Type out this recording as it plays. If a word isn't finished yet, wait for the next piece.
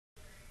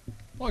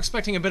Well,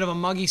 expecting a bit of a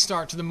muggy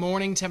start to the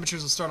morning.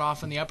 Temperatures will start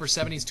off in the upper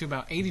 70s to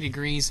about 80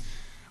 degrees.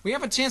 We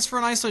have a chance for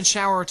an isolated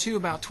shower or two,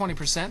 about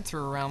 20%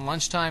 through around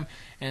lunchtime,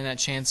 and that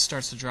chance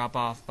starts to drop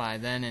off by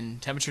then,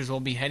 and temperatures will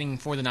be heading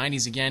for the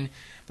 90s again,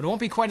 but it won't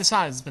be quite as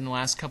hot as it's been the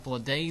last couple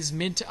of days.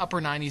 Mid to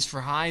upper 90s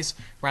for highs,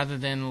 rather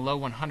than low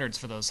 100s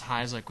for those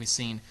highs like we've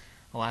seen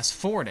the last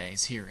 4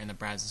 days here in the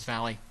Brazos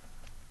Valley.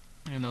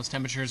 And those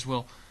temperatures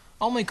will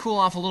only cool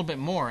off a little bit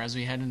more as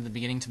we head into the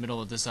beginning to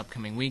middle of this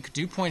upcoming week.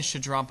 Dew points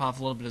should drop off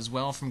a little bit as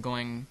well, from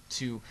going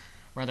to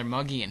rather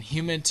muggy and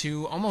humid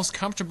to almost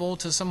comfortable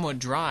to somewhat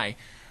dry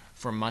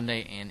for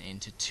Monday and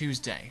into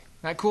Tuesday.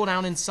 That cool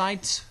down in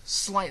sight,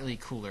 slightly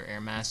cooler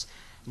air mass.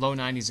 Low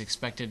 90s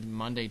expected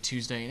Monday,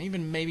 Tuesday, and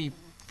even maybe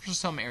for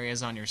some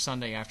areas on your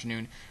Sunday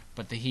afternoon,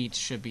 but the heat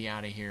should be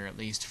out of here at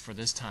least for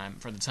the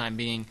time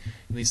being,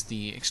 at least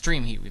the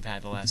extreme heat we've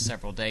had the last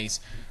several days.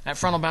 That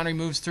frontal boundary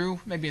moves through,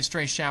 maybe a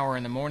stray shower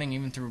in the morning,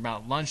 even through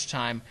about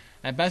lunchtime.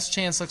 At best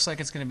chance looks like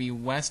it's going to be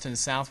west and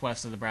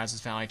southwest of the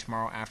Brazos Valley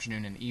tomorrow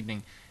afternoon and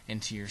evening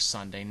into your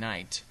Sunday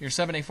night. Your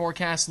 7-day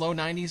forecast, low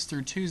 90s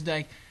through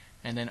Tuesday,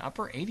 and then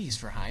upper 80s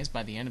for highs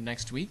by the end of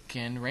next week,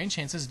 and rain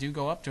chances do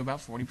go up to about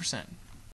 40%.